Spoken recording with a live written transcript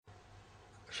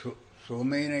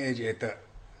सोमेन यजेत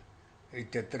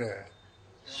इत्यत्र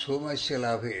सोमस्य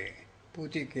लाभे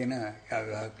पूतिकेन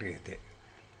यागः क्रियते।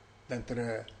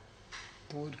 तत्र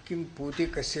किं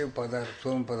पूतिकस्य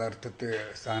सोमपदार्थत्वे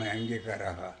स्थाने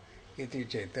अङ्गीकारः इति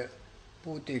चेत्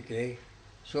पूतिके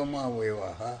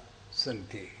सोमावयवाः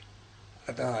सन्ति।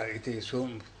 अतः इति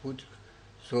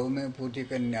सोमे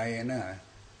पूतिकन्यायेन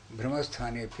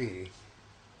भ्रमस्थानेपि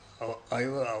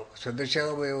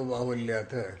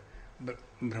सदृशावयवबाहुल्यात्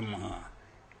ब्रह्मः।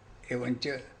 एवञ्च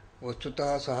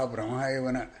वस्तुतः सः ब्रह्मः एव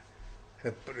न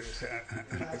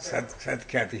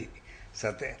सत्ख्यातिः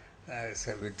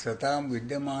सतां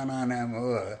विद्यमानानामेव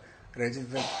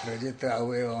रजत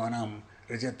अवयवानां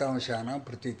रजतांशानां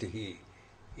प्रतीतिः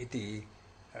इति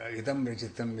इदं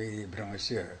रजतम् इति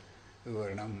भ्रमस्य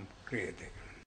विवरणं क्रियते।